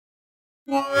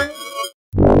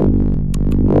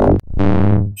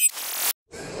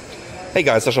Hey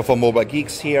guys, Sasha from Mobile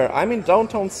Geeks here. I'm in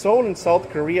downtown Seoul in South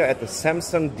Korea at the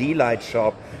Samsung D-Lite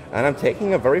shop, and I'm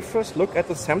taking a very first look at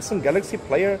the Samsung Galaxy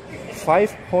Player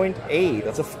 5.8.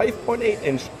 That's a 5.8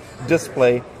 inch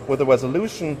display with a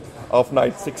resolution of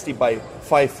 960 by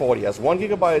 540. It has 1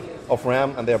 GB of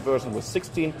RAM, and their version was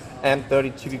 16 and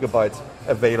 32 GB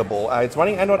available. It's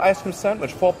running Android Ice Cream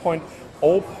Sandwich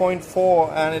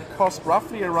 4.0.4, and it costs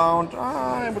roughly around,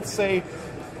 I would say,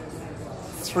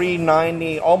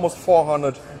 $390, almost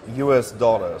 $400 US.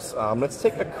 Let's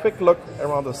take a quick look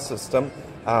around the system.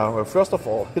 Well, first of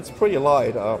all, it's pretty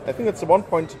light. I think it's a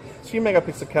 1.3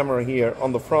 megapixel camera here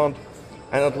on the front,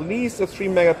 and at least a 3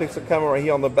 megapixel camera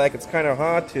here on the back. It's kind of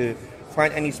hard to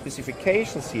find any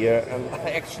specifications here, and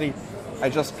I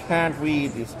just can't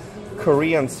read this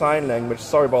Korean sign language.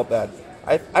 Sorry about that.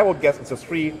 I would guess it's a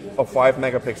 3 or 5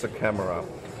 megapixel camera.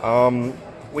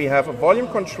 We have a volume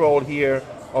control here.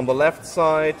 On the left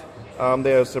side,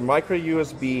 there's a micro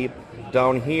USB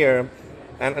down here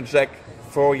and a jack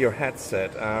for your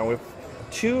headset with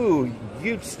two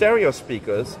huge stereo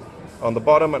speakers on the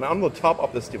bottom and on the top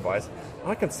of this device.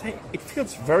 I can say it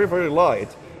feels very, very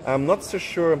light. I'm not so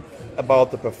sure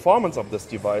about the performance of this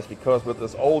device because with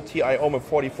this old TI OMA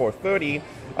 4430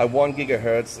 at 1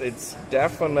 gigahertz, it's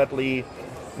definitely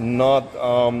not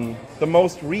the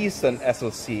most recent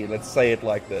SoC, let's say it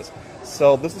like this.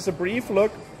 So this is a brief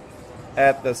look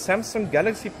at the Samsung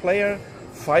Galaxy Player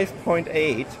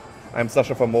 5.8. I'm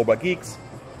Sasha from Mobile Geeks.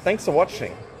 Thanks for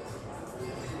watching.